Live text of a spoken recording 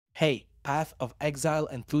Hey, Path of Exile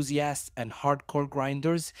enthusiasts and hardcore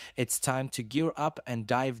grinders, it's time to gear up and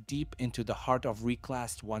dive deep into the heart of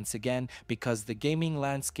Wraeclast once again because the gaming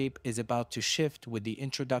landscape is about to shift with the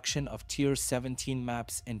introduction of Tier 17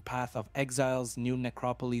 maps in Path of Exile's new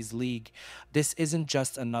Necropolis League. This isn't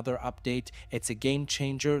just another update, it's a game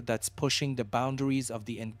changer that's pushing the boundaries of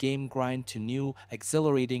the endgame grind to new,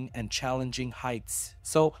 exhilarating, and challenging heights.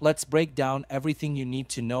 So let's break down everything you need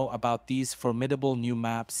to know about these formidable new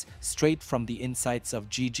maps straight from the insights of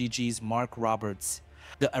GGG's Mark Roberts.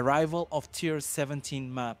 The arrival of Tier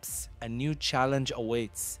 17 maps, a new challenge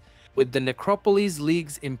awaits. With the Necropolis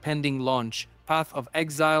League's impending launch, Path of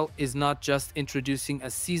Exile is not just introducing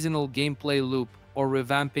a seasonal gameplay loop or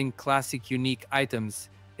revamping classic unique items.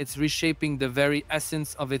 It's reshaping the very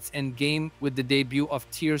essence of its endgame with the debut of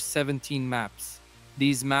Tier 17 maps.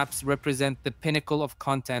 These maps represent the pinnacle of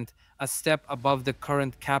content, a step above the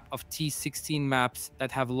current cap of T16 maps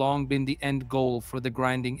that have long been the end goal for the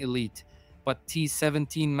grinding elite. But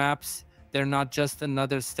T17 maps, they're not just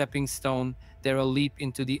another stepping stone, they're a leap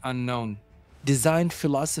into the unknown. Design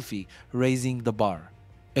philosophy, raising the bar.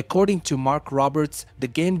 According to Mark Roberts, the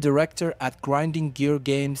game director at Grinding Gear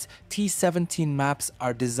Games, T17 maps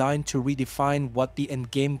are designed to redefine what the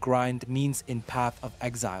endgame grind means in Path of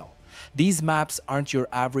Exile. These maps aren't your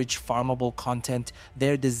average farmable content,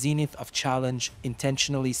 they're the zenith of challenge,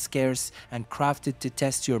 intentionally scarce and crafted to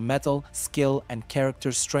test your mettle, skill, and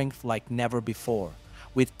character strength like never before.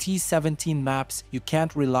 With T17 maps, you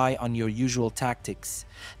can't rely on your usual tactics.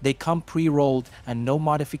 They come pre-rolled and no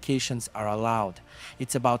modifications are allowed.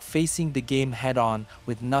 It's about facing the game head-on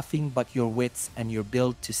with nothing but your wits and your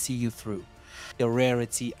build to see you through. The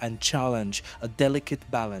rarity and challenge, a delicate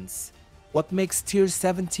balance. What makes Tier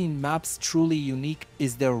 17 maps truly unique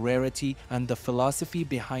is their rarity and the philosophy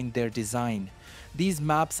behind their design. These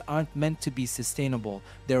maps aren't meant to be sustainable,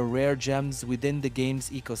 they're rare gems within the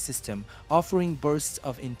game's ecosystem, offering bursts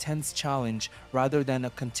of intense challenge rather than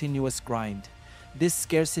a continuous grind. This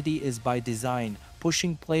scarcity is by design,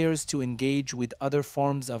 pushing players to engage with other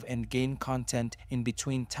forms of endgame content in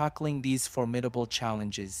between tackling these formidable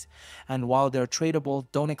challenges. And while they're tradable,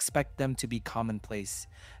 don't expect them to be commonplace.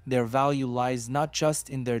 Their value lies not just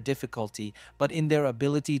in their difficulty, but in their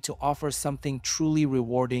ability to offer something truly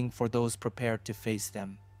rewarding for those prepared to face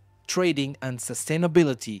them. Trading and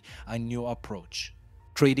sustainability, a new approach.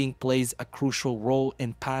 Trading plays a crucial role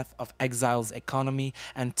in Path of Exile's economy,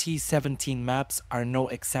 and T17 maps are no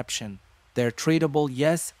exception. They're tradable,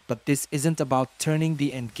 yes, but this isn't about turning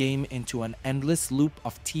the endgame into an endless loop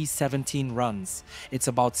of T17 runs. It's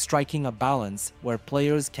about striking a balance where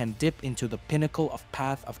players can dip into the pinnacle of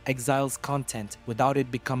Path of Exile's content without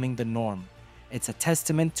it becoming the norm. It's a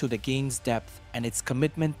testament to the game's depth and its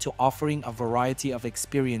commitment to offering a variety of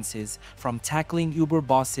experiences, from tackling Uber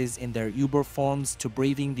bosses in their Uber forms to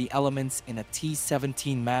braving the elements in a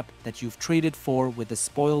T17 map that you've traded for with the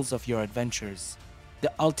spoils of your adventures.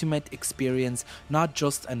 The ultimate experience, not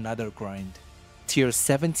just another grind. Tier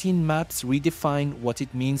 17 maps redefine what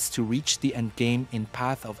it means to reach the endgame in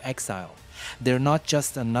Path of Exile. They're not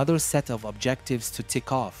just another set of objectives to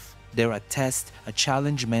tick off. They're a test, a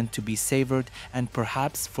challenge meant to be savored and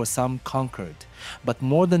perhaps for some conquered. But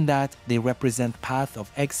more than that, they represent Path of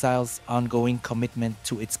Exile's ongoing commitment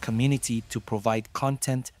to its community to provide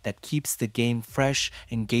content that keeps the game fresh,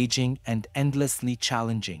 engaging, and endlessly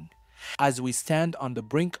challenging. As we stand on the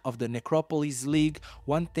brink of the Necropolis League,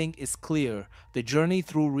 one thing is clear: the journey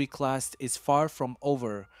through Wraeclast is far from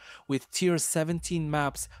over. With Tier 17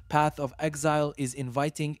 maps, Path of Exile is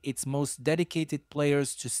inviting its most dedicated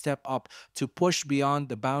players to step up, to push beyond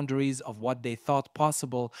the boundaries of what they thought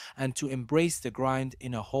possible, and to embrace the grind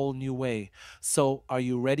in a whole new way. So, are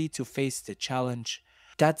you ready to face the challenge?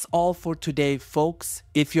 That's all for today, folks.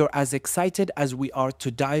 If you're as excited as we are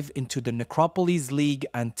to dive into the Necropolis League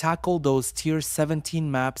and tackle those Tier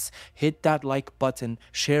 17 maps, hit that like button,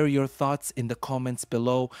 share your thoughts in the comments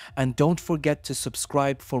below, and don't forget to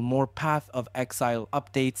subscribe for more Path of Exile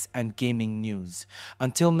updates and gaming news.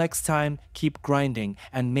 Until next time, keep grinding,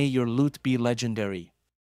 and may your loot be legendary.